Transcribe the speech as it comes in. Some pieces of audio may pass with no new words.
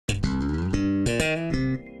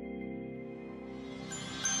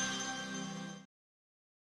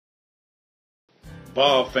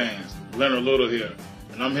Ball fans, Leonard here,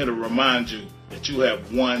 and I'm here to remind you that you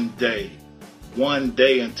have one day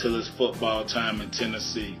until it's football time in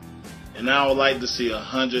Tennessee. And I would like to see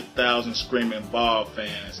 100,000 screaming Ball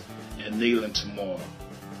fans in Neyland tomorrow.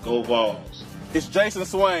 Go Vols. It's Jayson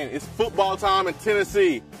Swain. It's football time in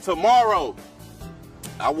Tennessee tomorrow.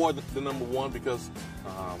 I wore the number 1 because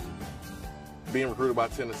being recruited by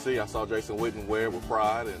Tennessee, I saw Jason Witten wear it with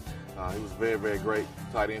pride, and he was a very, very great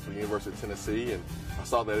tight end for the University of Tennessee, and I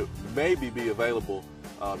saw that it maybe be available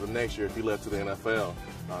the next year if he left to the NFL.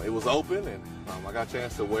 It was open, and I got a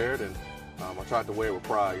chance to wear it, and I tried to wear it with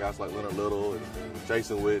pride. Guys like Leonard and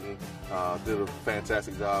Jason Witten did a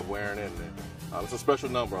fantastic job wearing it, and it's a special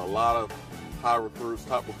number. A lot of high recruits,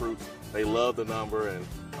 top recruits, they love the number,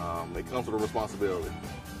 and it comes with a responsibility.